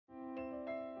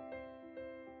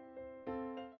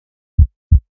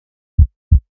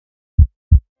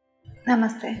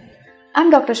Namaste. I'm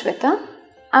Dr. Shwetha.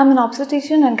 I'm an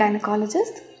obstetrician and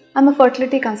gynecologist. I'm a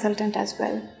fertility consultant as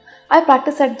well. I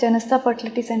practice at Janisthaa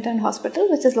Fertility Center and Hospital,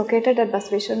 which is located at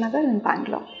Basaveshwar, Nagar in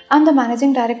Bangalore. I'm the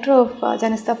managing director of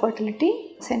Janisthaa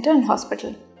Fertility Center and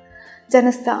Hospital.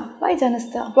 Janisthaa. Why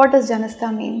Janisthaa? What does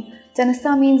Janisthaa mean?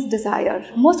 Janisthaa means desire.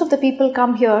 Most of the people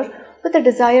come here with a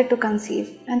desire to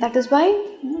conceive, and that is why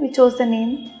we chose the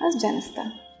name as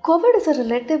Janisthaa. COVID is a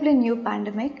relatively new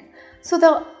pandemic, so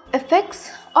the effects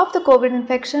of the COVID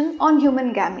infection on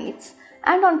human gametes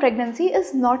and on pregnancy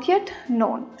is not yet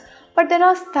known. But there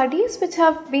are studies which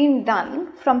have been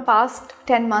done from past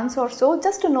 10 months or so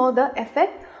just to know the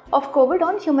effect of COVID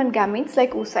on human gametes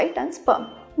like oocyte and sperm.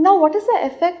 Now, what is the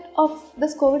effect of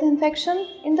this COVID infection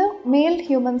in the male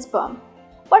human sperm?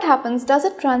 What happens? Does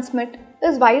it transmit?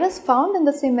 Is virus found in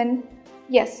the semen?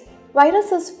 Yes,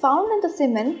 virus is found in the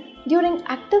semen during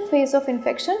active phase of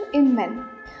infection in men.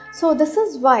 So this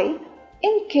is why,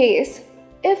 in case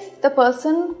if the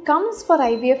person comes for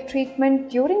IVF treatment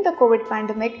during the COVID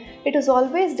pandemic, it is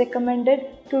always recommended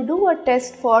to do a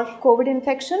test for COVID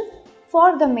infection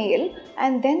for the male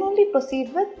and then only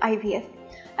proceed with IVF.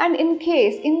 And in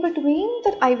case in between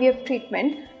the IVF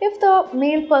treatment, if the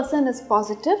male person is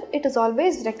positive, it is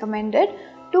always recommended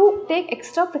to take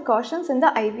extra precautions in the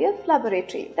IVF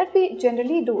laboratory, that we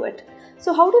generally do it.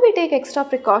 So how do we take extra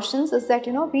precautions is that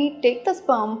we take the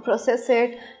sperm, process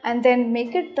it and then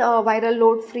make it viral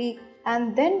load free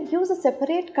and then use a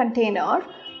separate container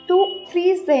to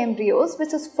freeze the embryos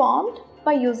which is formed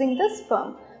by using the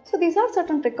sperm. So these are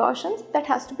certain precautions that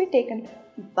has to be taken,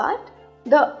 but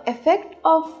the effect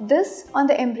of this on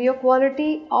the embryo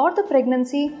quality or the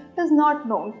pregnancy is not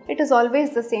known. It is always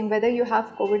the same whether you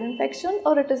have COVID infection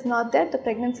or it is not there, the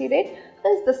pregnancy rate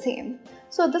is the same.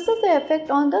 So this is the effect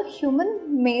on the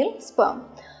human male sperm.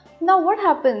 Now what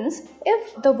happens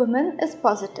if the woman is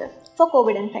positive for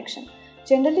COVID infection?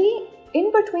 Generally,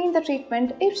 in between the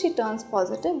treatment, if she turns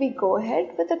positive, we go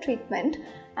ahead with the treatment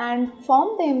and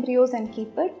form the embryos and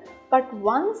keep it. But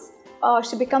once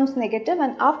she becomes negative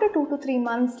and after 2 to 3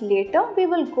 months later, we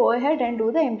will go ahead and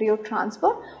do the embryo transfer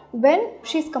when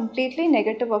she is completely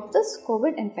negative of this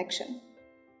COVID infection.